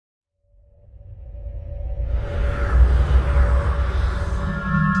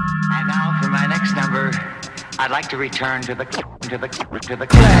I'd like to return to the classic.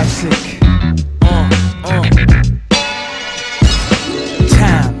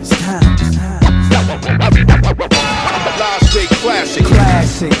 Times. Live straight classic.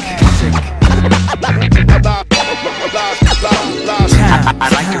 Classic.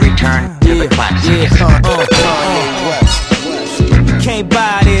 I'd like to return to the classics. You can't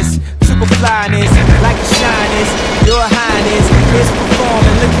buy this super flyness, like a shyness, your highness. It's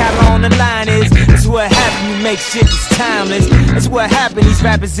performing, look how long the line is. That's what happen, you make shit that's timeless. That's what happen, these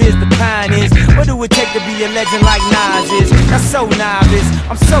rappers is the pioneers. What do it take to be a legend like Nas is? That's so novice,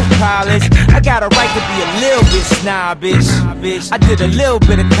 I'm so polished. I got a right to be a little bit snobbish. I did a little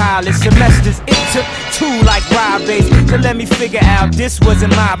bit of college semesters. It took 2 like ride bass to let me figure out this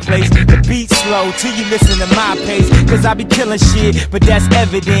wasn't my place. The beat slow till you listen to my pace, cause I be killing shit, but that's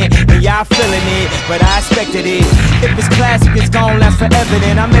evident, and y'all feeling it, but I expected it. If it's classic, it's gon' last forever.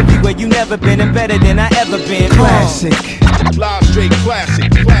 Then I'm everywhere you never been, and better than I ever been. Classic. Live straight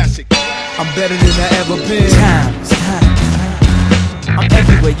classic. I'm better than I ever been. Times. I'm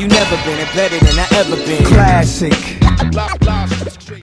everywhere you never been, and better than I ever been. Classic. Live straight.